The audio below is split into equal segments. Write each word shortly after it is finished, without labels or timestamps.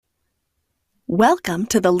Welcome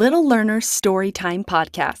to the Little Learners Storytime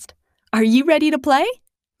Podcast. Are you ready to play?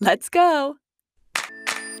 Let's go!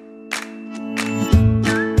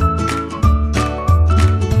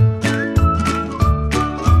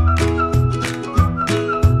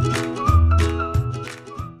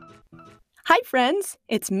 Hi friends,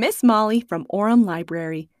 it's Miss Molly from Orem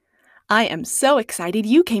Library. I am so excited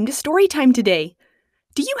you came to Storytime today.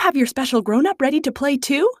 Do you have your special grown-up ready to play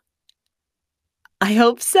too? I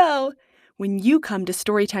hope so! When you come to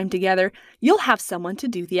Storytime together, you'll have someone to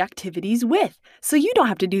do the activities with, so you don't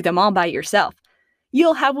have to do them all by yourself.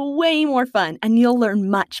 You'll have way more fun and you'll learn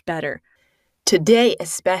much better. Today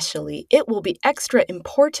especially, it will be extra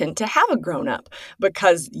important to have a grown-up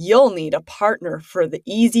because you'll need a partner for the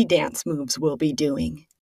easy dance moves we'll be doing.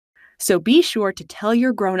 So be sure to tell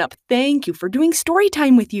your grown-up thank you for doing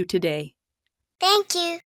Storytime with you today. Thank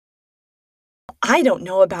you. I don't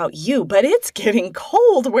know about you, but it's getting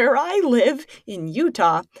cold where I live in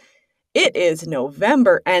Utah. It is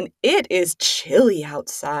November and it is chilly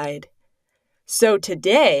outside. So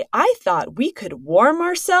today I thought we could warm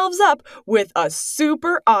ourselves up with a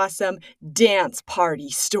super awesome dance party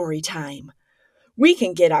story time. We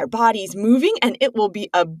can get our bodies moving and it will be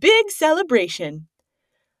a big celebration.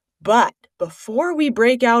 But before we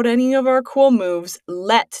break out any of our cool moves,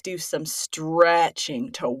 let's do some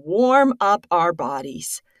stretching to warm up our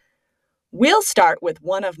bodies. We'll start with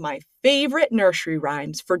one of my favorite nursery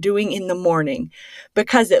rhymes for doing in the morning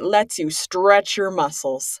because it lets you stretch your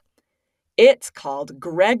muscles. It's called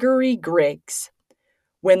Gregory Griggs.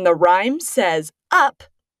 When the rhyme says up,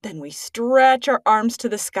 then we stretch our arms to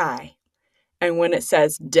the sky. And when it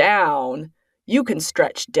says down, you can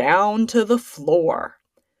stretch down to the floor.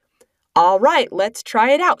 All right, let's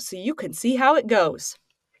try it out so you can see how it goes.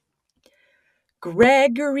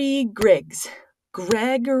 Gregory Griggs,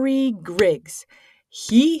 Gregory Griggs.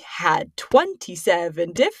 He had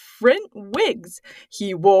 27 different wigs.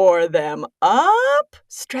 He wore them up,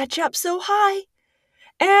 stretch up so high.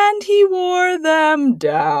 And he wore them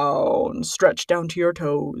down, stretch down to your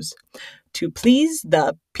toes. To please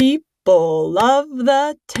the people of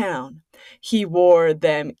the town. He wore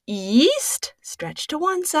them east, stretch to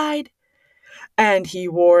one side. And he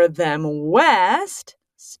wore them west,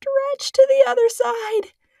 stretch to the other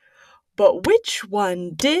side. But which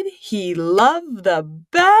one did he love the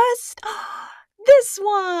best? This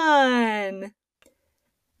one!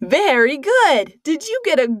 Very good! Did you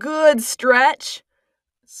get a good stretch?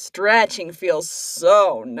 Stretching feels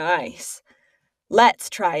so nice. Let's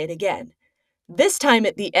try it again. This time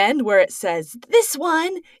at the end where it says this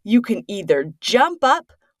one, you can either jump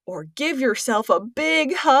up or give yourself a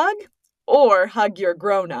big hug or hug your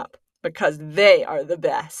grown-up because they are the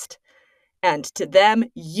best. And to them,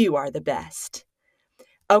 you are the best.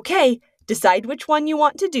 Okay, decide which one you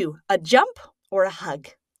want to do, a jump or a hug.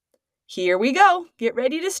 Here we go. Get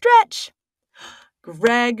ready to stretch.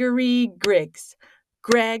 Gregory Griggs,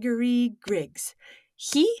 Gregory Griggs.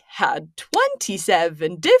 He had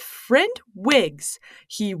 27 different wigs.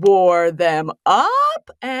 He wore them up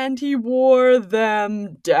and he wore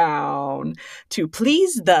them down to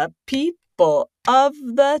please the people of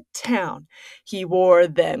the town. He wore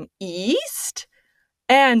them east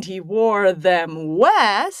and he wore them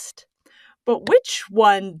west. But which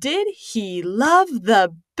one did he love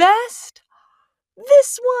the best?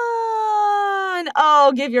 This one!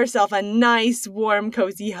 Oh, give yourself a nice, warm,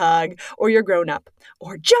 cozy hug, or you're grown up,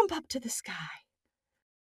 or jump up to the sky.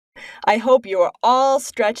 I hope you are all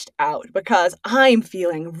stretched out because I'm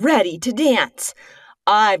feeling ready to dance.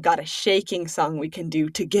 I've got a shaking song we can do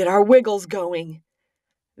to get our wiggles going.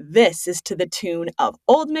 This is to the tune of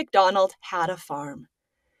Old MacDonald Had a Farm.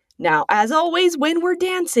 Now, as always, when we're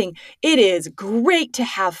dancing, it is great to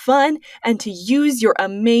have fun and to use your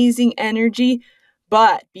amazing energy.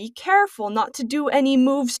 But be careful not to do any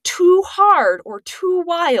moves too hard or too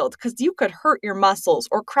wild because you could hurt your muscles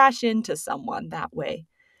or crash into someone that way.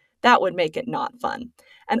 That would make it not fun.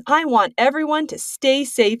 And I want everyone to stay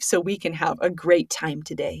safe so we can have a great time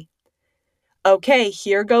today. Okay,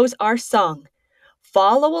 here goes our song.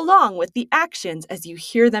 Follow along with the actions as you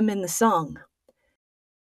hear them in the song.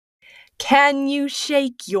 Can you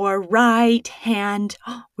shake your right hand?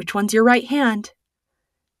 Which one's your right hand?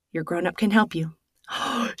 Your grown-up can help you.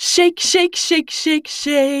 Shake, shake, shake, shake,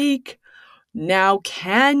 shake. Now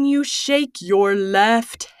can you shake your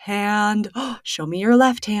left hand? Show me your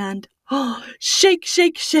left hand. Shake,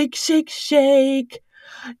 shake, shake, shake, shake.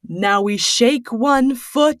 Now we shake one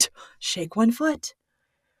foot. Shake one foot.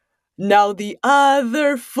 Now the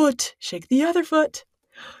other foot. Shake the other foot.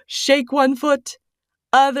 Shake one foot.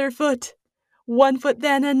 Other foot. One foot,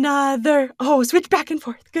 then another. Oh, switch back and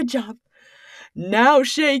forth. Good job. Now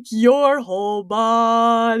shake your whole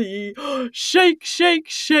body. Shake, shake,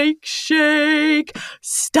 shake, shake.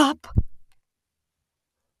 Stop.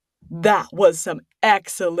 That was some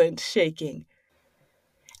excellent shaking.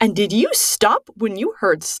 And did you stop when you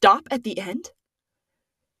heard stop at the end?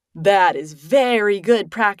 That is very good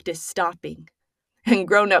practice stopping. And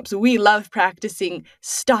grown-ups, we love practicing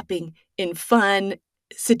stopping in fun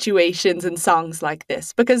situations and songs like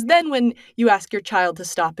this, because then when you ask your child to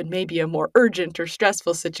stop in maybe a more urgent or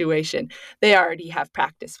stressful situation, they already have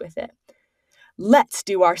practice with it. Let's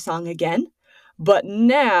do our song again. But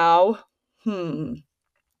now,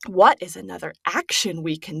 what is another action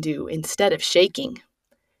we can do instead of shaking?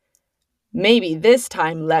 Maybe this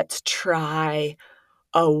time let's try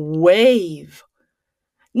a wave.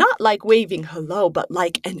 Not like waving hello, but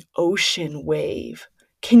like an ocean wave.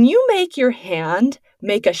 Can you make your hand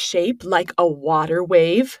make a shape like a water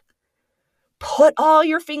wave? Put all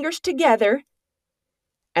your fingers together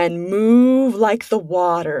and move like the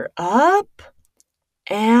water, up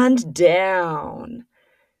and down.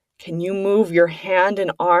 Can you move your hand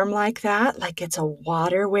and arm like that, like it's a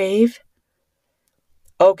water wave?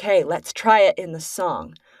 Okay, let's try it in the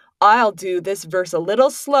song. I'll do this verse a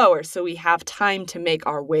little slower so we have time to make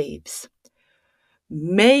our waves.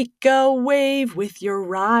 Make a wave with your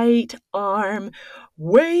right arm.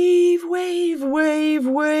 Wave, wave, wave,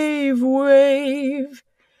 wave, wave.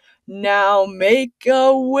 Now make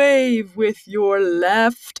a wave with your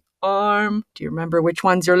left arm. Do you remember which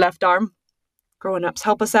one's your left arm? Grown-ups,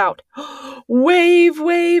 help us out. Wave,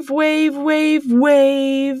 wave, wave, wave,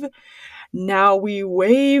 wave. Now we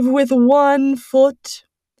wave with one foot.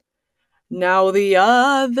 Now the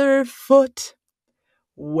other foot.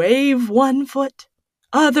 Wave one foot.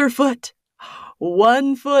 Other foot,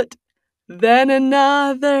 one foot, then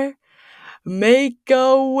another. Make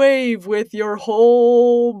a wave with your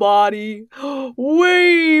whole body.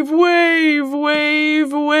 Wave, wave,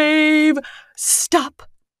 wave, wave. Stop.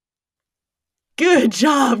 Good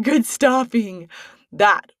job, good stopping.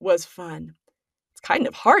 That was fun. It's kind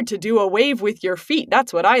of hard to do a wave with your feet.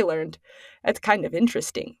 That's what I learned. That's kind of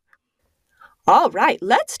interesting. All right,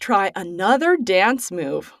 let's try another dance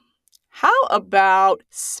move. How about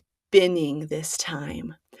spinning this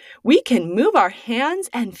time? We can move our hands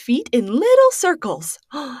and feet in little circles.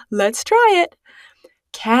 Let's try it.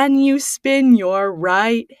 Can you spin your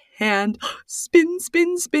right hand? Spin,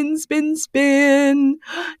 spin, spin, spin, spin.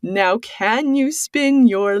 Now can you spin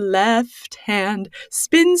your left hand?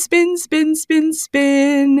 Spin, spin, spin, spin,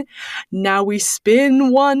 spin. Now we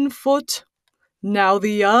spin one foot. Now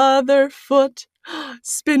the other foot.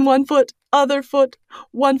 Spin one foot, other foot,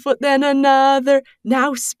 one foot, then another.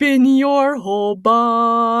 Now spin your whole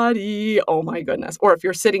body. Oh my goodness. Or if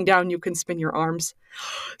you're sitting down, you can spin your arms.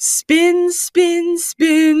 Spin, spin,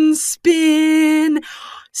 spin, spin.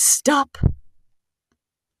 Stop.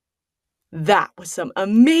 That was some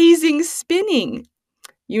amazing spinning.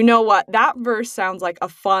 You know what? That verse sounds like a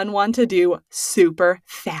fun one to do super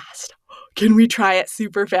fast. Can we try it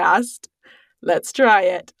super fast? Let's try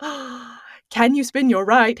it. Can you spin your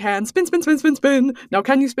right hand? Spin, spin, spin, spin, spin. Now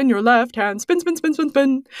can you spin your left hand? Spin, spin, spin, spin,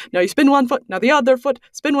 spin. Now you spin one foot. Now the other foot.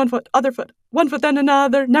 Spin one foot, other foot. One foot, then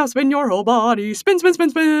another. Now spin your whole body. Spin, spin, spin,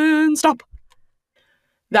 spin. Stop.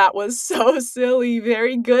 That was so silly.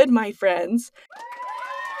 Very good, my friends.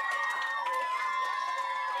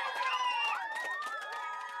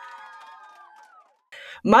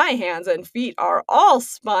 My hands and feet are all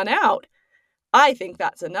spun out. I think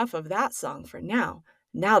that's enough of that song for now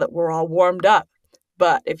that we're all warmed up.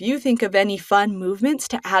 But if you think of any fun movements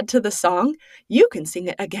to add to the song, you can sing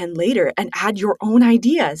it again later and add your own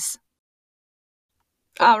ideas.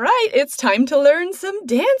 All right, it's time to learn some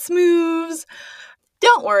dance moves.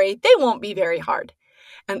 Don't worry, they won't be very hard.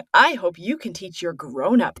 And I hope you can teach your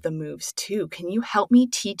grown-up the moves too. Can you help me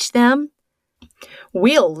teach them?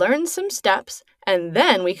 We'll learn some steps, and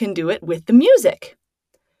then we can do it with the music.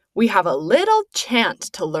 We have a little chant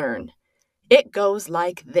to learn. It goes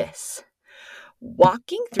like this.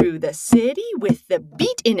 Walking through the city with the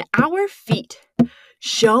beat in our feet.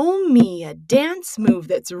 Show me a dance move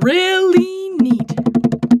that's really neat.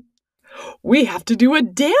 We have to do a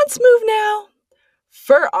dance move now.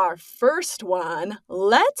 For our first one,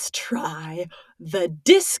 let's try the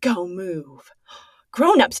disco move.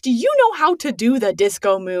 Grown-ups, do you know how to do the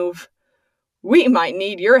disco move? We might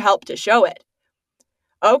need your help to show it.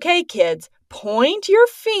 Okay, kids, point your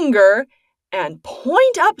finger and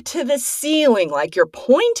point up to the ceiling like you're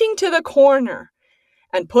pointing to the corner.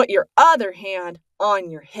 And put your other hand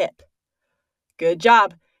on your hip. Good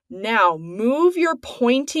job. Now move your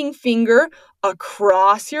pointing finger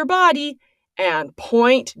across your body and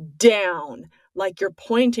point down like you're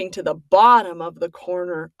pointing to the bottom of the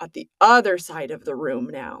corner at the other side of the room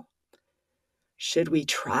now. Should we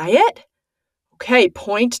try it? Okay,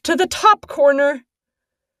 point to the top corner.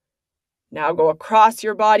 Now go across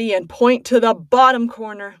your body and point to the bottom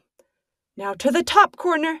corner. Now to the top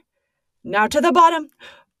corner. Now to the bottom.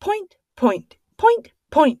 Point, point, point,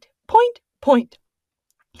 point, point, point.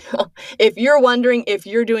 If you're wondering if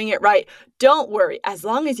you're doing it right, don't worry. As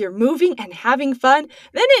long as you're moving and having fun,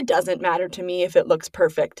 then it doesn't matter to me if it looks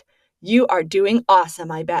perfect. You are doing awesome,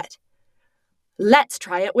 I bet. Let's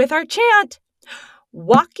try it with our chant.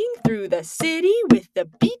 Walking through the city with the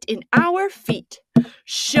beat in our feet.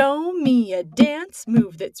 Show me a dance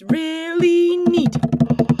move that's really neat.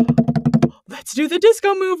 Let's do the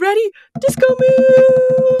disco move. Ready? Disco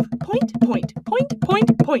move. Point, point, point,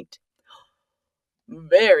 point, point.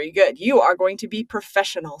 Very good. You are going to be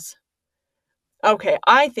professionals. Okay,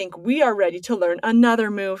 I think we are ready to learn another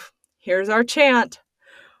move. Here's our chant.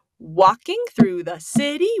 Walking through the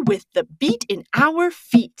city with the beat in our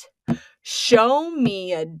feet. Show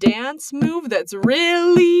me a dance move that's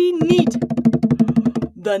really neat.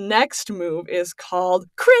 The next move is called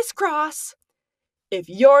crisscross. If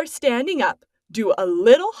you're standing up, do a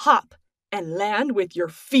little hop and land with your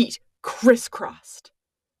feet crisscrossed.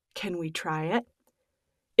 Can we try it?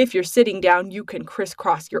 If you're sitting down, you can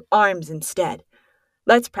crisscross your arms instead.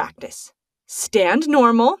 Let's practice. Stand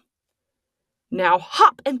normal. Now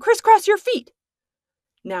hop and crisscross your feet.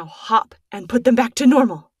 Now hop and put them back to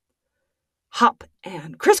normal. Hop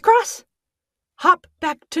and crisscross. Hop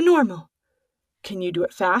back to normal. Can you do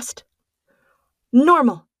it fast?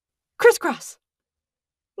 Normal. Crisscross.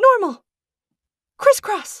 Normal.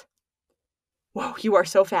 Crisscross. Whoa, you are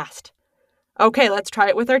so fast. Okay, let's try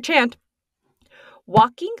it with our chant.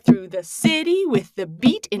 Walking through the city with the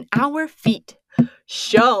beat in our feet.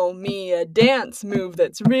 Show me a dance move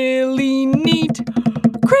that's really neat.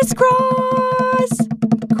 Crisscross!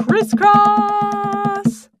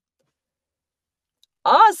 Crisscross!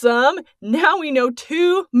 Awesome! Now we know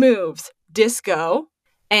 2 moves, disco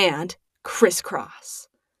and crisscross.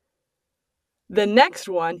 The next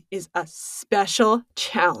one is a special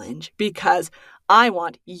challenge because I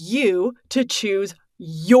want you to choose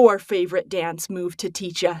your favorite dance move to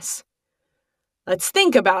teach us. Let's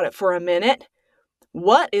think about it for a minute.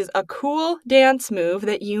 What is a cool dance move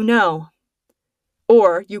that you know?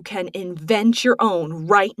 Or you can invent your own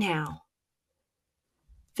right now.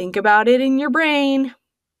 Think about it in your brain.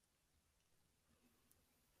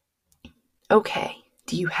 Okay,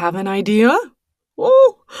 do you have an idea?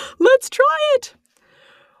 Oh, let's try it.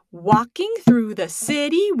 Walking through the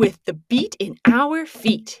city with the beat in our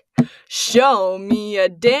feet. Show me a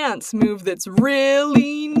dance move that's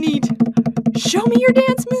really neat. Show me your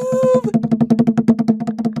dance move.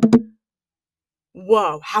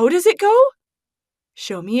 Whoa, how does it go?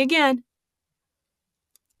 Show me again.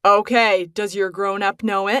 Okay, does your grown-up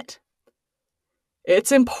know it?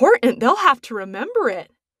 It's important. They'll have to remember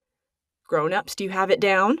it. Grown-ups, do you have it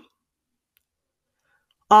down?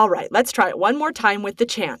 All right, let's try it one more time with the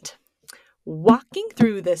chant. Walking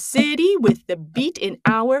through the city with the beat in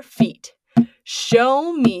our feet.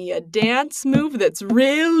 Show me a dance move that's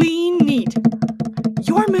really neat.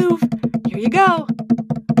 Your move. Here you go.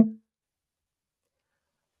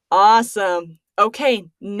 Awesome. Okay,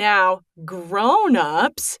 now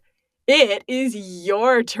grown-ups, it is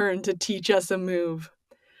your turn to teach us a move.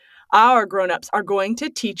 Our grown-ups are going to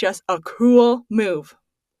teach us a cool move.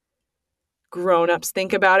 Grown-ups,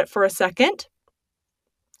 think about it for a second.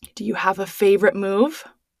 Do you have a favorite move?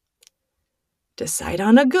 Decide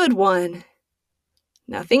on a good one.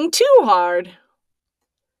 Nothing too hard.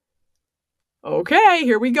 Okay,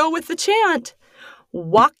 here we go with the chant.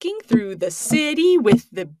 Walking through the city with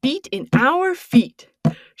the beat in our feet.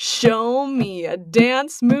 Show me a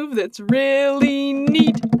dance move that's really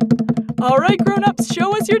neat. All right, grown-ups,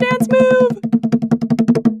 show us your dance move.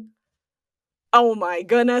 Oh my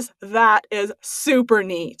goodness, that is super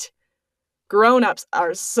neat. Grown-ups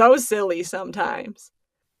are so silly sometimes.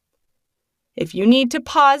 If you need to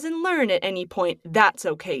pause and learn at any point, that's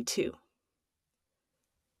okay too.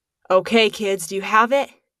 Okay, kids, do you have it?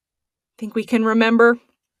 Think we can remember?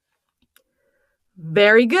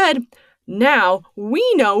 Very good. Now we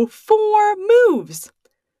know 4 moves.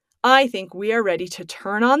 I think we are ready to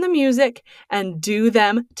turn on the music and do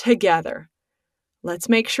them together. Let's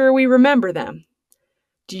make sure we remember them.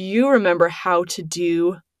 Do you remember how to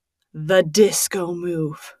do the disco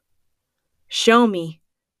move? Show me.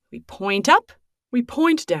 We point up, we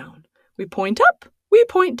point down. We point up, we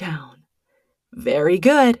point down. Very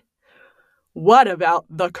good. What about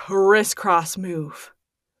the crisscross move?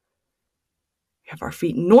 We have our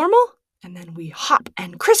feet normal And then we hop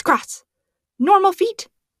and crisscross. Normal feet,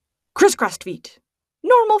 crisscrossed feet.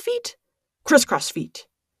 Normal feet, crisscross feet.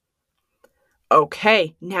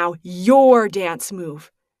 Okay, now your dance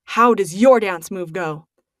move. How does your dance move go?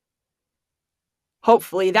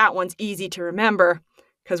 Hopefully that one's easy to remember,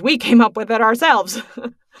 because we came up with it ourselves.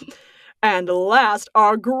 And last,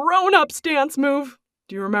 our grown-ups dance move.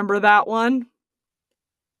 Do you remember that one?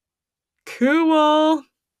 Cool.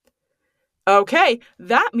 Okay,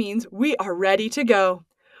 that means we are ready to go.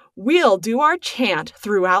 We'll do our chant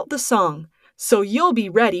throughout the song, so you'll be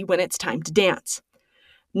ready when it's time to dance.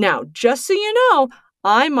 Now, just so you know,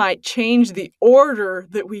 I might change the order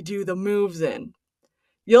that we do the moves in.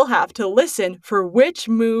 You'll have to listen for which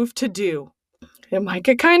move to do. It might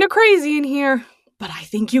get kind of crazy in here, but I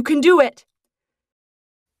think you can do it.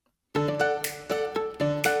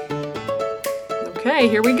 Okay,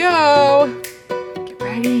 here we go. Get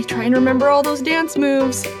ready, try and remember all those dance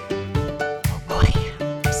moves. Oh boy,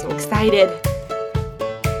 I'm so excited.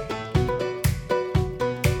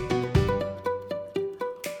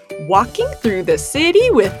 Walking through the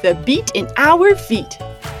city with the beat in our feet.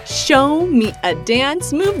 Show me a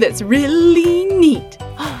dance move that's really neat.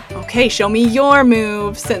 Okay, show me your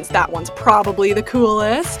move, since that one's probably the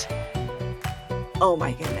coolest. Oh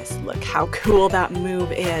my goodness, look how cool that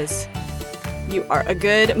move is. You are a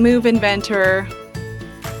good move inventor.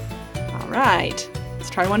 All right, let's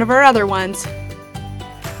try one of our other ones.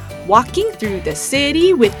 Walking through the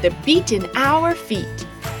city with the beat in our feet.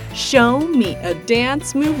 Show me a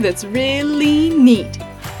dance move that's really neat.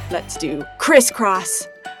 Let's do crisscross,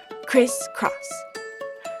 crisscross,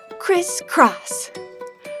 crisscross.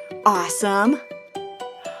 Awesome.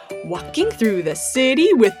 Walking through the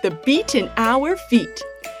city with the beat in our feet.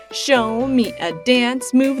 Show me a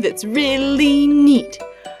dance move that's really neat.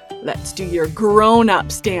 Let's do your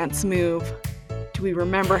grown-ups dance move. Do we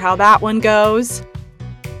remember how that one goes?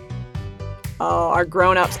 Oh, our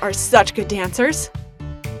grown-ups are such good dancers.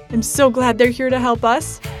 I'm so glad they're here to help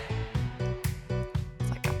us.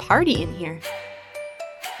 It's like a party in here.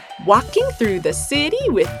 Walking through the city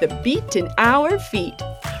with the beat in our feet.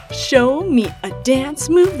 Show me a dance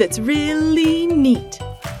move that's really neat.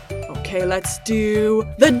 Okay, let's do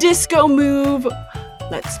the disco move.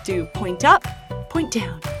 Let's do point up, point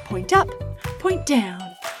down, point up, point down.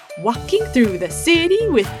 Walking through the city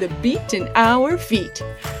with the beat in our feet.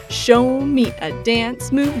 Show me a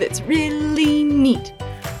dance move that's really neat.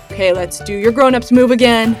 Okay, let's do your grown-ups move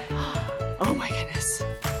again. Oh my goodness.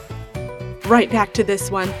 Right back to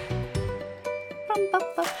this one.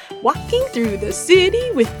 Walking through the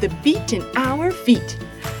city with the beat in our feet.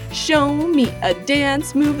 Show me a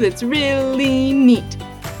dance move that's really neat.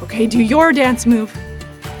 Okay, do your dance move.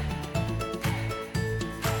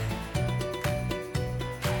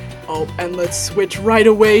 Oh, and let's switch right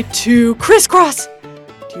away to crisscross.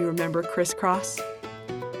 Do you remember crisscross?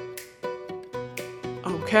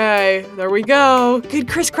 Okay, there we go. Good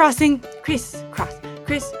crisscrossing. Crisscross,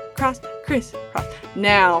 crisscross, crisscross.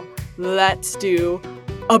 Now, let's do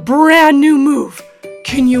a brand new move.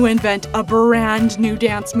 Can you invent a brand new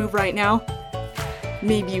dance move right now?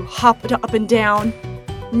 Maybe you hop up and down.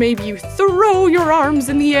 Maybe you throw your arms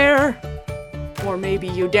in the air. Or maybe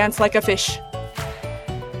you dance like a fish.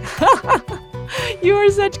 You are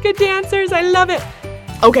such good dancers. I love it.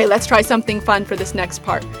 Okay, let's try something fun for this next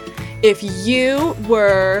part. If you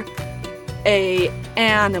were an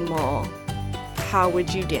animal, how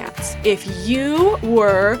would you dance? If you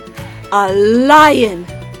were a lion,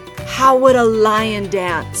 how would a lion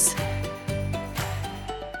dance?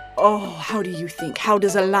 Oh, how do you think? How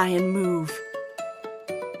does a lion move?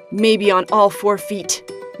 Maybe on all 4 feet.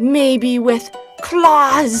 Maybe with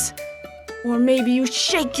claws. Or maybe you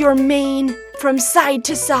shake your mane from side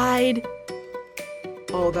to side.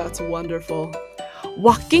 Oh, that's wonderful.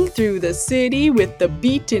 Walking through the city with the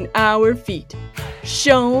beat in our feet.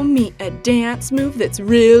 Show me a dance move that's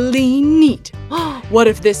really neat. What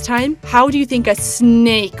if this time, how do you think a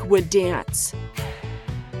snake would dance?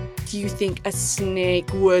 Do you think a snake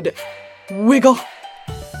would wiggle?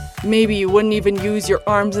 Maybe you wouldn't even use your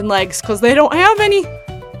arms and legs because they don't have any.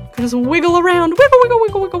 Just wiggle around. Wiggle, wiggle,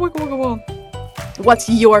 wiggle, wiggle, wiggle, wiggle. What's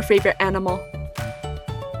your favorite animal?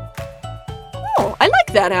 Oh, I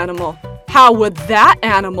like that animal. How would that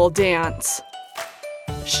animal dance?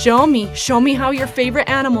 Show me how your favorite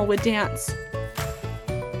animal would dance.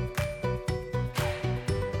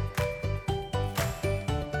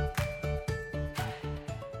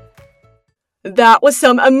 That was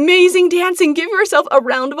some amazing dancing. Give yourself a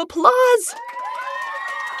round of applause.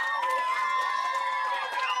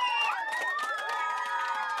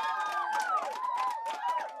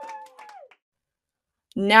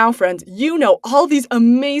 Now, friends, you know all these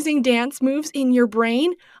amazing dance moves in your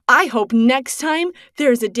brain. I hope next time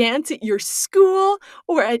there's a dance at your school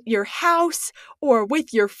or at your house or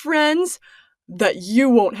with your friends that you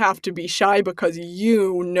won't have to be shy because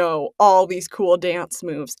you know all these cool dance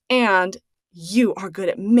moves and you are good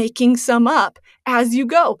at making some up as you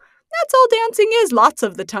go. That's all dancing is lots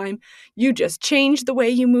of the time. You just change the way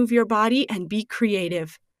you move your body and be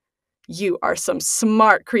creative. You are some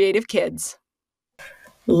smart, creative kids.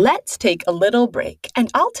 Let's take a little break and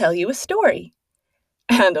I'll tell you a story.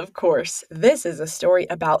 And of course, this is a story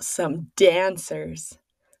about some dancers.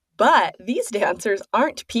 But these dancers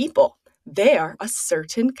aren't people. They are a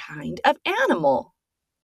certain kind of animal.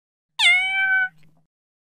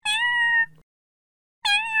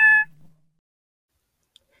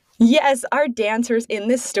 Yes, our dancers in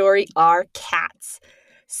this story are cats.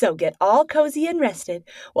 So get all cozy and rested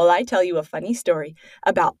while I tell you a funny story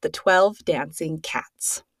about the 12 dancing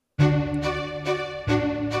cats.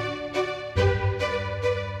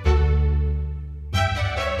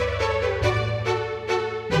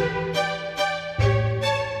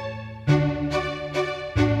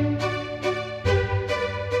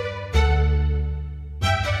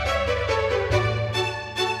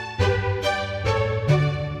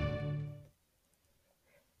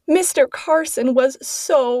 Mr. Carson was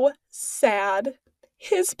so sad.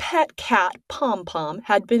 His pet cat, Pom Pom,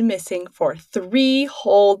 had been missing for 3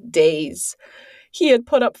 whole days. He had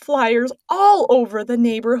put up flyers all over the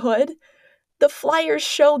neighborhood. The flyers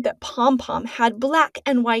showed that Pom Pom had black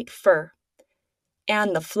and white fur.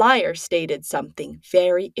 And the flyer stated something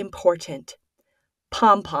very important.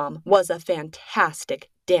 Pom Pom was a fantastic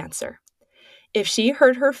dancer. If she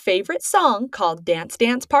heard her favorite song called Dance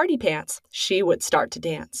Dance Party Pants, she would start to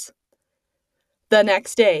dance. The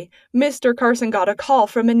next day, Mr. Carson got a call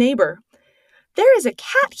from a neighbor. "There is a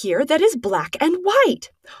cat here that is black and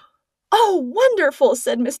white." "Oh, wonderful,"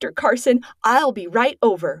 said Mr. Carson. "I'll be right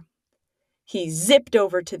over." He zipped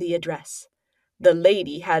over to the address. The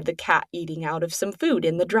lady had the cat eating out of some food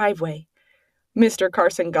in the driveway. Mr.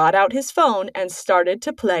 Carson got out his phone and started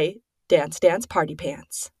to play Dance Dance Party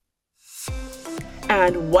Pants.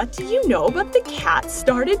 And what do you know but the cat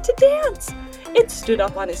started to dance? It stood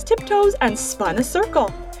up on its tiptoes and spun a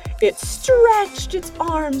circle. It stretched its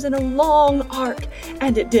arms in a long arc,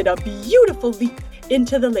 and it did a beautiful leap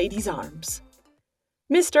into the lady's arms.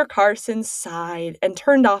 Mr. Carson sighed and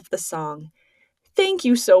turned off the song. "Thank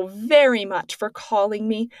you so very much for calling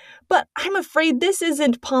me, but I'm afraid this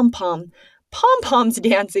isn't Pom Pom. Pom Pom's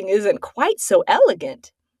dancing isn't quite so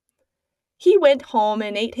elegant." He went home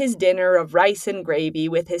and ate his dinner of rice and gravy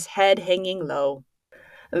with his head hanging low.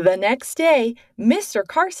 The next day, Mr.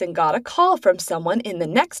 Carson got a call from someone in the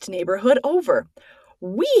next neighborhood over.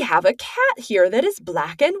 "We have a cat here that is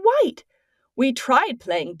black and white. We tried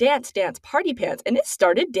playing Dance Dance Party Pants and it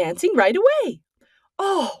started dancing right away."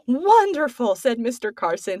 "Oh, wonderful," said Mr.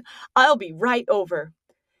 Carson. "I'll be right over."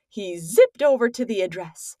 He zipped over to the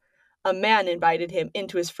address. A man invited him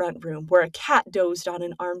into his front room where a cat dozed on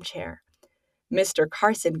an armchair. Mr.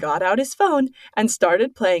 Carson got out his phone and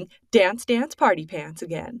started playing Dance Dance Party Pants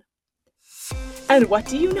again. And what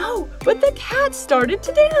do you know? But the cat started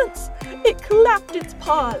to dance. It clapped its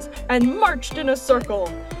paws and marched in a circle.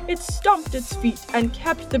 It stomped its feet and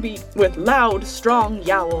kept the beat with loud, strong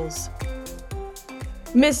yowls.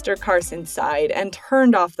 Mr. Carson sighed and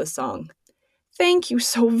turned off the song. "Thank you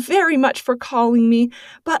so very much for calling me,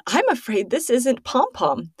 but I'm afraid this isn't Pom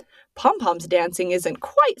Pom. Pom Pom's dancing isn't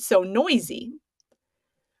quite so noisy."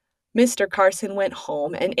 Mr. Carson went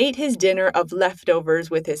home and ate his dinner of leftovers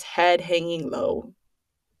with his head hanging low.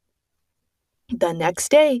 The next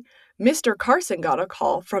day, Mr. Carson got a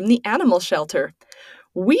call from the animal shelter.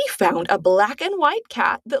 "We found a black and white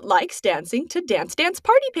cat that likes dancing to Dance Dance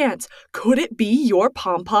Party Pants. Could it be your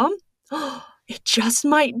Pom Pom?" "It just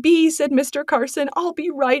might be," said Mr. Carson. "I'll be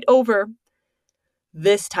right over."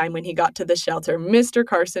 This time when he got to the shelter, Mr.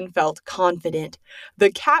 Carson felt confident. The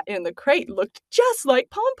cat in the crate looked just like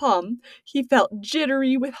Pom Pom. He felt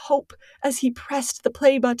jittery with hope as he pressed the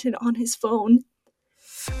play button on his phone.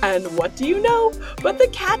 And what do you know? But the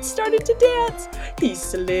cat started to dance. He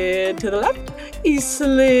slid to the left, he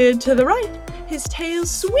slid to the right. His tail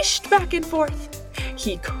swished back and forth.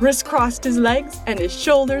 He crisscrossed his legs and his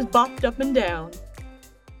shoulders bopped up and down.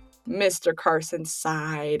 Mr. Carson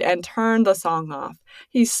sighed and turned the song off.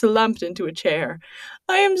 He slumped into a chair.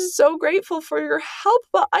 "I am so grateful for your help,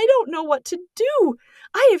 but I don't know what to do.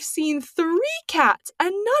 I have seen 3 cats,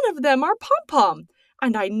 and none of them are Pom Pom,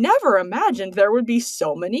 and I never imagined there would be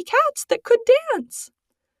so many cats that could dance."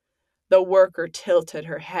 The worker tilted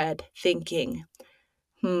her head, thinking,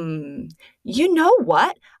 You know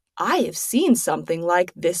what? I have seen something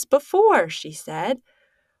like this before, she said,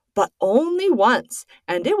 but only once,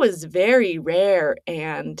 and it was very rare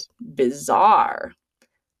and bizarre.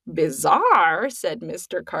 Bizarre, said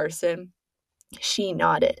Mr. Carson. She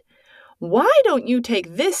nodded. Why don't you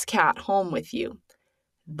take this cat home with you?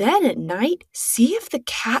 Then at night, see if the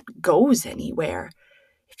cat goes anywhere.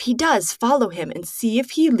 If he does, follow him and see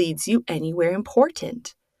if he leads you anywhere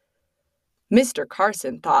important. Mr.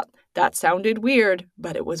 Carson thought that sounded weird,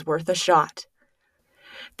 but it was worth a shot.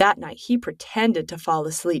 That night, he pretended to fall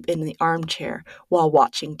asleep in the armchair while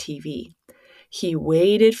watching TV. He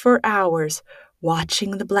waited for hours,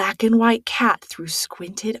 watching the black and white cat through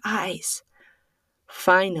squinted eyes.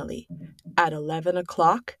 Finally, at 11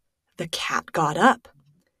 o'clock, the cat got up.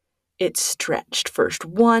 It stretched first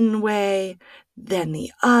one way, then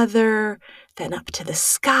the other, then up to the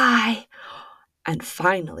sky, and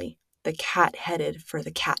finally, the cat headed for the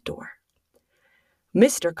cat door.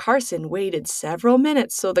 Mr. Carson waited several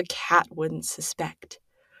minutes so the cat wouldn't suspect.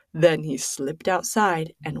 Then he slipped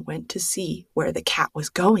outside and went to see where the cat was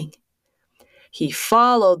going. He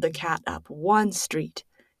followed the cat up one street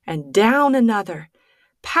and down another,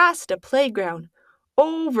 past a playground,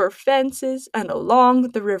 over fences, and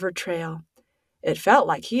along the river trail. It felt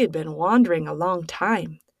like he had been wandering a long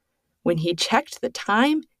time. When he checked the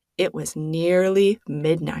time, it was nearly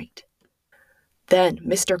midnight. Then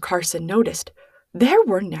Mr. Carson noticed there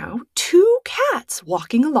were now 2 cats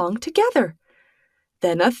walking along together.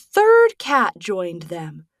 Then a third cat joined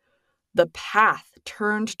them. The path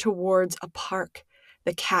turned towards a park.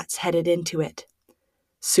 The cats headed into it.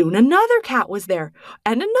 Soon another cat was there,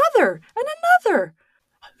 and another, and another.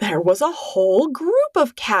 There was a whole group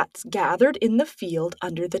of cats gathered in the field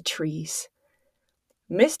under the trees.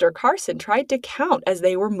 Mr. Carson tried to count as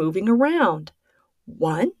they were moving around.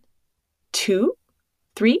 1, 2,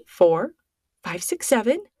 3, 4, 5, 6,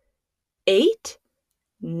 7, 8,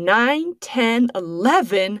 9, 10,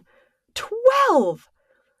 11, 12.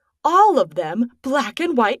 All of them black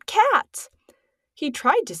and white cats. He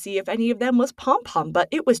tried to see if any of them was Pom-Pom, but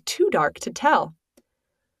it was too dark to tell.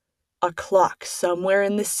 A clock somewhere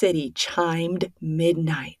in the city chimed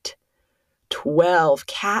midnight. 12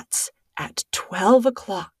 cats at 12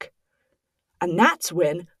 o'clock. And that's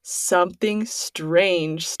when something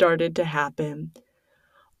strange started to happen.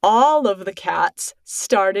 All of the cats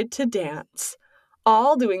started to dance,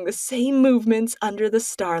 all doing the same movements under the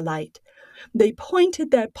starlight. They pointed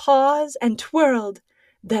their paws and twirled.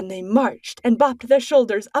 Then they marched and bopped their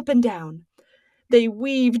shoulders up and down. They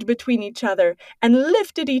weaved between each other and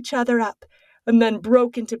lifted each other up, and then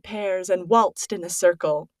broke into pairs and waltzed in a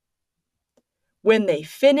circle. When they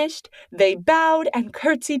finished, they bowed and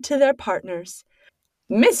curtsied to their partners.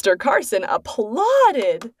 Mr. Carson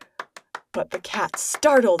applauded. But the cats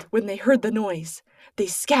startled when they heard the noise. They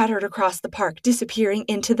scattered across the park, disappearing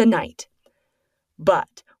into the night.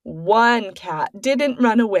 But one cat didn't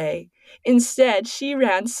run away. Instead, she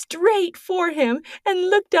ran straight for him and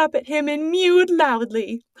looked up at him and mewed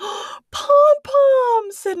loudly.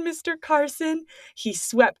 "Pom-Pom," said Mr. Carson. He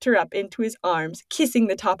swept her up into his arms, kissing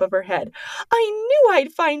the top of her head. "I knew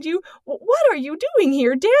I'd find you. What are you doing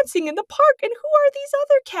here, dancing in the park, and who are these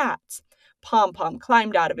other cats?" Pom-Pom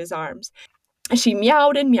climbed out of his arms. She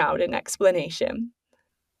meowed and meowed in explanation.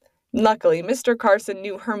 Luckily, Mr. Carson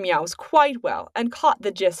knew her meows quite well and caught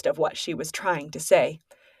the gist of what she was trying to say.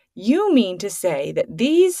 "You mean to say that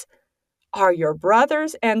these are your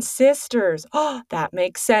brothers and sisters? Oh, that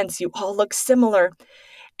makes sense. You all look similar.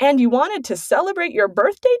 And you wanted to celebrate your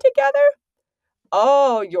birthday together?"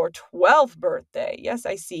 "Oh, your 12th birthday. Yes,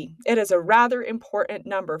 I see. It is a rather important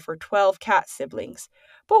number for 12 cat siblings.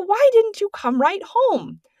 But why didn't you come right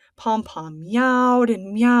home?" Pom-Pom meowed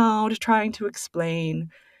and meowed, trying to explain.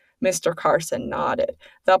 Mr. Carson nodded.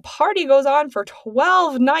 "The party goes on for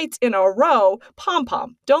 12 nights in a row.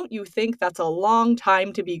 Pom-Pom, don't you think that's a long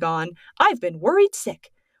time to be gone? I've been worried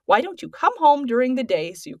sick. Why don't you come home during the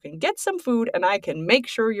day so you can get some food and I can make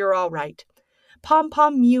sure you're all right?"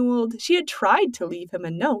 Pom-Pom mewed. She had tried to leave him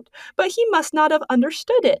a note, but he must not have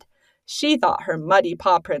understood it. She thought her muddy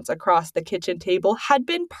paw prints across the kitchen table had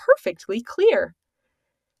been perfectly clear.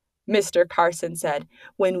 Mr. Carson said,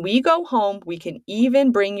 "When we go home, we can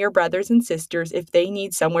even bring your brothers and sisters if they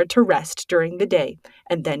need somewhere to rest during the day,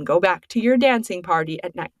 and then go back to your dancing party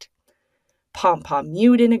at night." Pom-Pom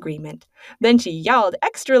mewed in agreement. Then she yowled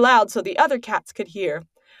extra loud so the other cats could hear.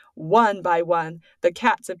 One by one, the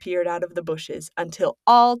cats appeared out of the bushes until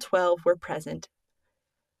all 12 were present.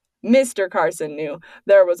 Mr. Carson knew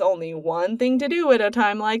there was only one thing to do at a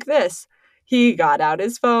time like this. He got out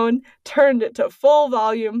his phone, turned it to full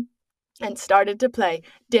volume, and started to play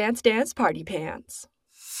Dance, Dance, Party Pants.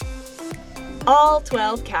 All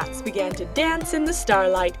 12 cats began to dance in the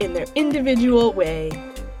starlight in their individual way.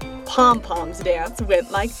 Pom-Pom's dance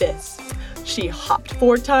went like this. She hopped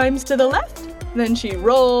 4 times to the left, then she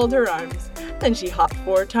rolled her arms. Then she hopped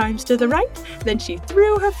 4 times to the right, then she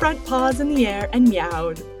threw her front paws in the air and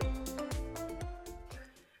meowed.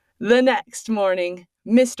 The next morning,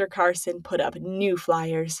 Mr. Carson put up new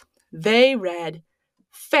flyers. They read,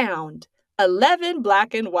 "Found 11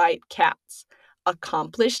 black and white cats,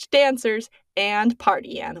 accomplished dancers and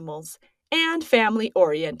party animals, and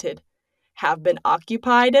family-oriented. Have been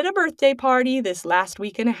occupied at a birthday party this last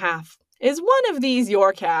week and a half. Is one of these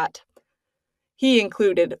your cat?" He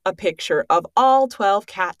included a picture of all 12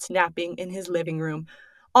 cats napping in his living room,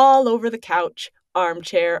 all over the couch,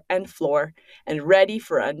 armchair, and floor, and ready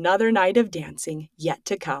for another night of dancing yet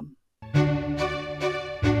to come.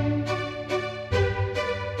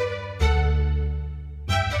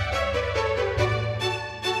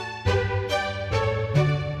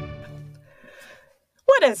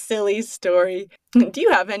 What a silly story. Do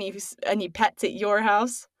you have any pets at your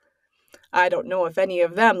house? I don't know if any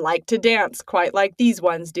of them like to dance quite like these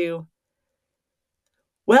ones do.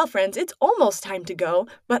 Well, friends, it's almost time to go,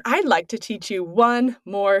 but I'd like to teach you one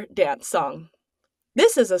more dance song.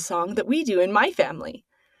 This is a song that we do in my family.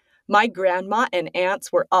 My grandma and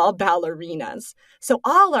aunts were all ballerinas, so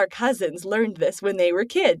all our cousins learned this when they were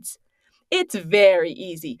kids. It's very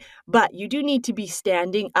easy, but you do need to be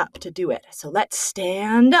standing up to do it, so let's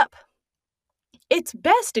stand up. It's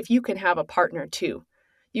best if you can have a partner too.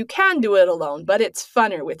 You can do it alone, but it's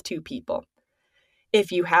funner with 2 people.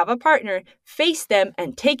 If you have a partner, face them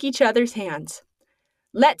and take each other's hands.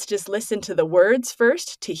 Let's just listen to the words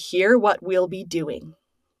first to hear what we'll be doing.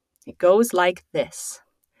 It goes like this.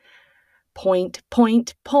 Point,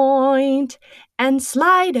 point, point, and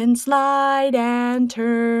slide and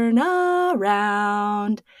turn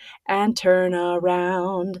around, and turn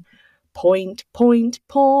around. Point, point,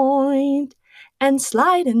 point, and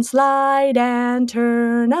slide and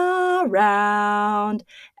turn around,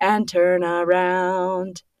 and turn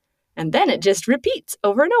around. And then it just repeats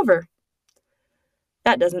over and over.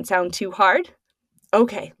 That doesn't sound too hard.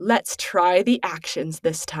 Okay, let's try the actions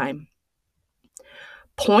this time.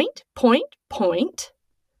 Point, point, point.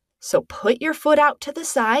 So put your foot out to the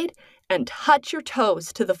side and touch your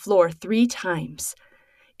toes to the floor 3 times.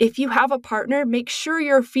 If you have a partner, make sure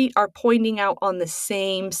your feet are pointing out on the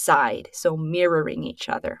same side, so mirroring each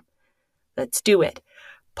other. Let's do it.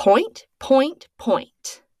 Point, point,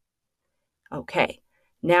 point. Okay,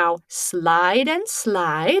 now slide and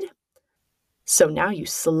slide. So now you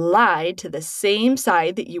slide to the same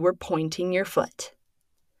side that you were pointing your foot.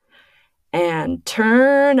 And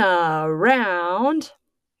turn around.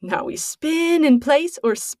 Now we spin in place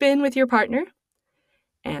or spin with your partner.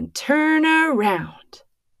 And turn around.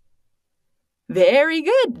 Very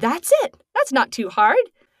good. That's it. That's not too hard.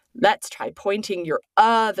 Let's try pointing your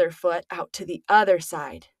other foot out to the other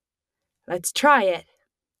side. Let's try it.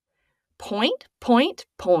 Point, point,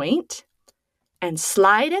 point. And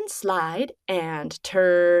slide and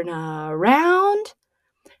turn around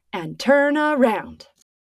and turn around.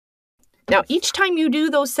 Now, each time you do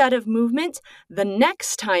those set of movements, the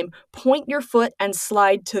next time, point your foot and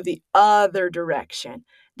slide to the other direction.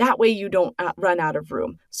 That way you don't run out of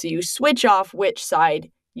room. So you switch off which side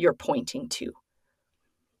you're pointing to.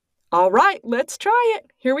 All right, let's try it.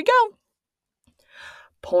 Here we go.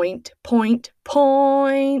 Point, point,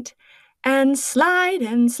 point, and slide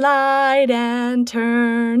and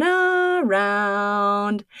turn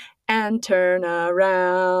around and turn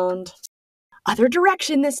around. Other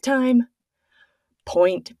direction this time.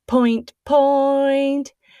 Point, point,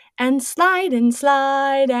 point, and slide and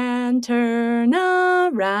turn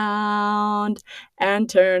around and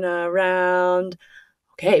turn around.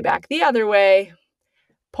 Okay, back the other way.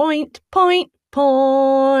 Point, point,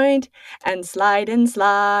 point, and slide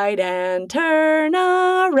and turn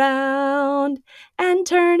around and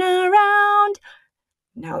turn around.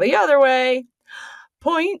 Now the other way.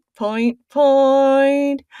 Point, point,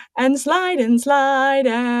 point, and slide and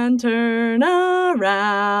turn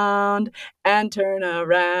around and turn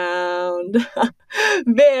around.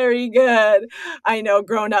 Very good. I know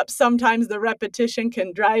grown-ups, sometimes the repetition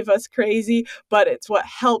can drive us crazy, but it's what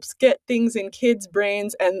helps get things in kids'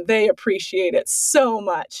 brains, and they appreciate it so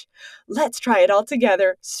much. Let's try it all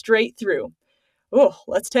together, straight through. Oh,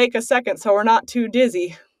 let's take a second so we're not too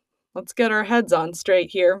dizzy. Let's get our heads on straight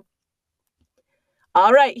here.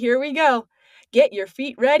 All right, here we go. Get your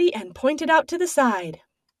feet ready and point it out to the side.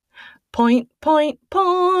 Point, point,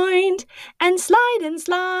 point, and slide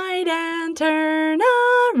and turn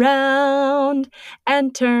around,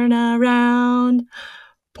 and turn around.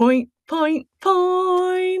 Point, point,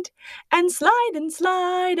 point, and slide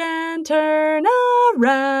and turn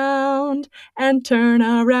around, and turn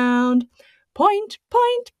around. Point,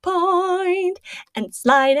 point, point, and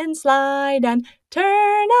slide and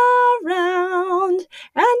turn around,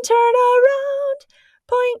 and turn around.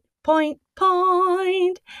 Point, point,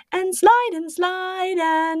 point, and slide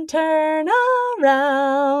and turn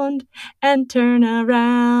around, and turn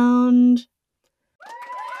around.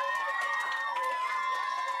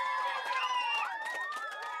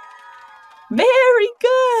 Very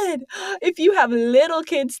good! If you have little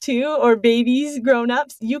kids too, or babies,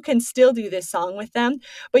 grown-ups, you can still do this song with them,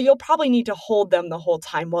 but you'll probably need to hold them the whole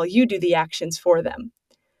time while you do the actions for them.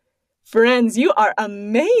 Friends, you are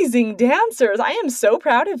amazing dancers. I am so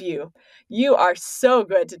proud of you. You are so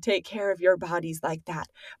good to take care of your bodies like that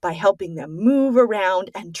by helping them move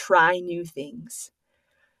around and try new things.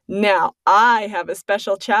 Now, I have a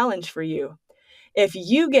special challenge for you. If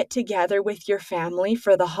you get together with your family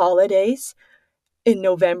for the holidays in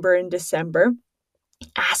November and December,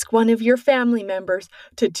 ask one of your family members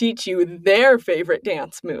to teach you their favorite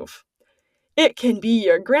dance move. It can be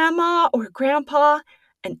your grandma or grandpa,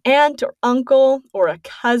 an aunt or uncle, or a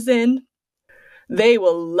cousin. They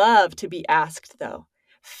will love to be asked, though.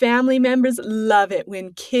 Family members love it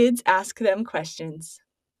when kids ask them questions.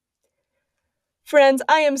 Friends,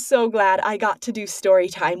 I am so glad I got to do story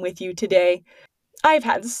time with you today. I've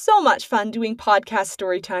had so much fun doing podcast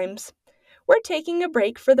story times. We're taking a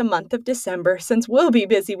break for the month of December since we'll be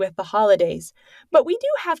busy with the holidays, but we do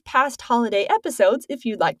have past holiday episodes if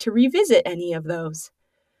you'd like to revisit any of those.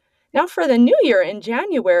 Now for the new year in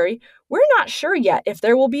January, we're not sure yet if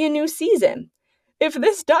there will be a new season. If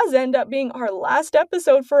this does end up being our last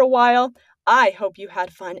episode for a while, I hope you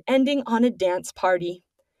had fun ending on a dance party.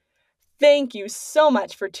 Thank you so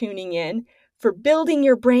much for tuning in, for building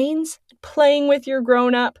your brains, playing with your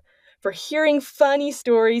grown-up, for hearing funny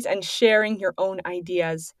stories and sharing your own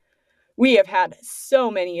ideas. We have had so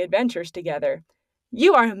many adventures together.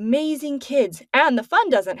 You are amazing kids, and the fun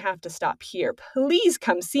doesn't have to stop here. Please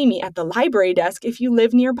come see me at the library desk if you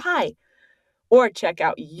live nearby. Or check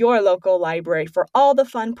out your local library for all the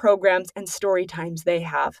fun programs and story times they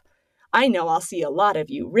have. I know I'll see a lot of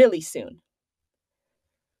you really soon.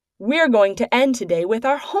 We're going to end today with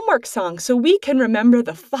our homework song so we can remember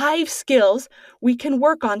the 5 skills we can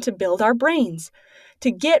work on to build our brains,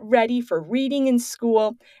 to get ready for reading in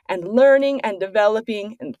school and learning and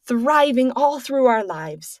developing and thriving all through our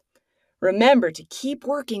lives. Remember to keep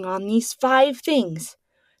working on these 5 things.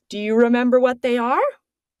 Do you remember what they are?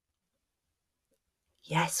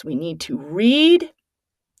 Yes, we need to read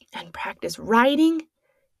and practice writing,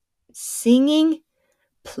 singing,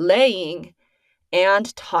 playing,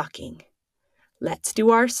 and talking. Let's do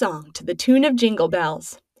our song to the tune of Jingle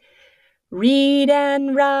Bells. Read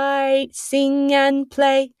and write, sing and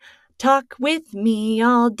play, talk with me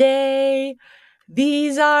all day.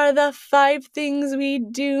 These are the 5 things we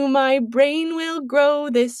do, my brain will grow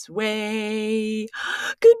this way.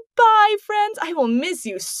 Goodbye, friends. I will miss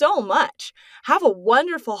you so much. Have a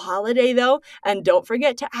wonderful holiday, though, and don't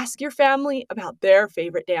forget to ask your family about their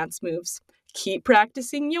favorite dance moves. Keep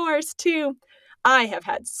practicing yours, too. I have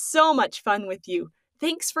had so much fun with you.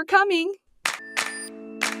 Thanks for coming.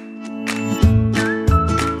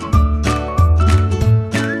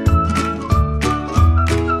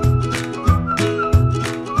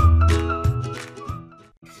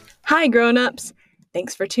 Hi, grown-ups.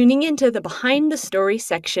 Thanks for tuning into the Behind the Story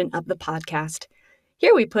section of the podcast.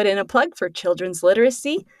 Here we put in a plug for children's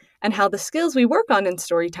literacy and how the skills we work on in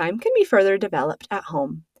Storytime can be further developed at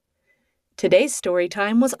home. Today's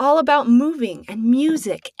Storytime was all about moving and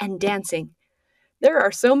music and dancing. There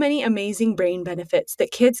are so many amazing brain benefits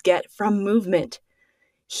that kids get from movement.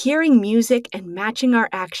 Hearing music and matching our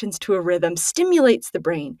actions to a rhythm stimulates the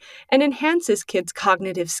brain and enhances kids'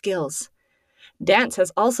 cognitive skills. Dance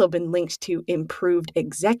has also been linked to improved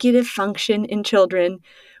executive function in children,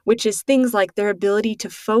 which is things like their ability to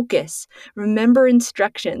focus, remember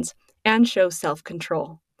instructions, and show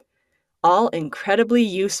self-control. All incredibly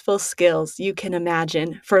useful skills you can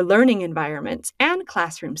imagine for learning environments and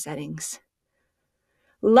classroom settings.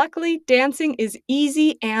 Luckily, dancing is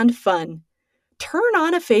easy and fun. Turn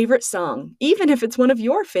on a favorite song, even if it's one of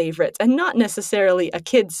your favorites and not necessarily a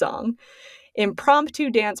kid's song. Impromptu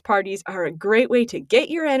dance parties are a great way to get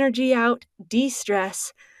your energy out,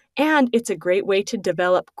 de-stress, and it's a great way to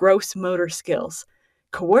develop gross motor skills,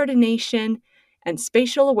 coordination, and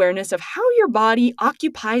spatial awareness of how your body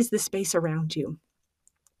occupies the space around you.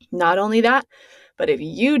 Not only that, but if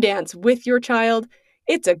you dance with your child,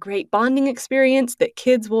 it's a great bonding experience that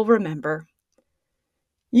kids will remember.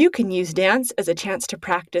 You can use dance as a chance to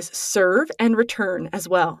practice serve and return as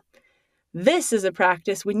well. This is a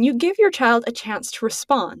practice when you give your child a chance to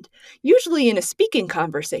respond, usually in a speaking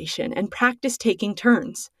conversation, and practice taking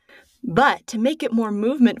turns. But to make it more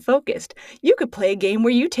movement-focused, you could play a game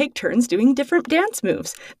where you take turns doing different dance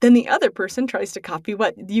moves. Then the other person tries to copy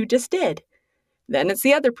what you just did. Then it's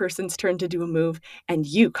the other person's turn to do a move, and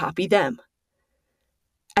you copy them.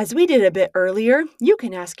 As we did a bit earlier, you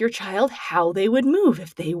can ask your child how they would move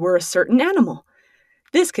if they were a certain animal.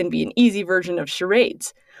 This can be an easy version of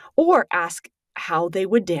charades. Or ask how they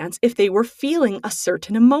would dance if they were feeling a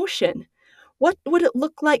certain emotion. What would it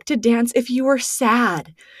look like to dance if you were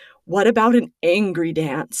sad? What about an angry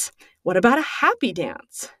dance? What about a happy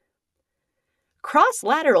dance?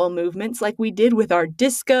 Cross-lateral movements like we did with our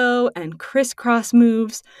disco and crisscross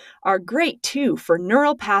moves are great too for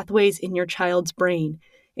neural pathways in your child's brain,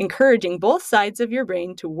 encouraging both sides of your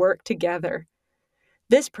brain to work together.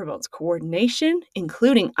 This promotes coordination,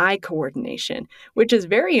 including eye coordination, which is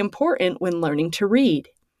very important when learning to read.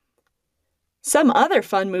 Some other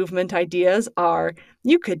fun movement ideas are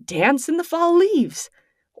you could dance in the fall leaves,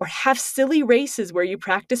 or have silly races where you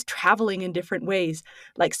practice traveling in different ways,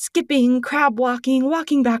 like skipping, crab walking,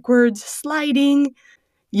 walking backwards, sliding.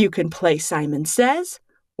 You can play Simon Says,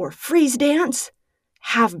 or freeze dance,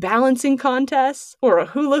 have balancing contests, or a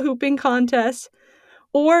hula hooping contest,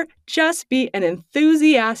 or just be an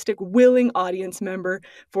enthusiastic, willing audience member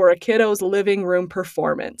for a kiddo's living room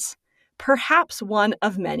performance. Perhaps one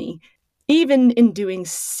of many. Even in doing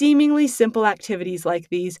seemingly simple activities like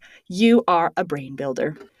these, you are a brain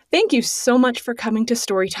builder. Thank you so much for coming to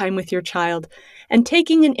Storytime with your child and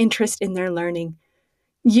taking an interest in their learning.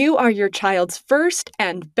 You are your child's first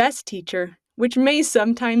and best teacher, which may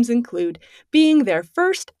sometimes include being their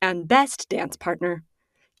first and best dance partner.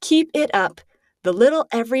 Keep it up. The little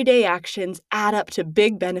everyday actions add up to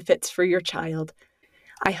big benefits for your child.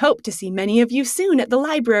 I hope to see many of you soon at the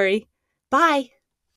library. Bye!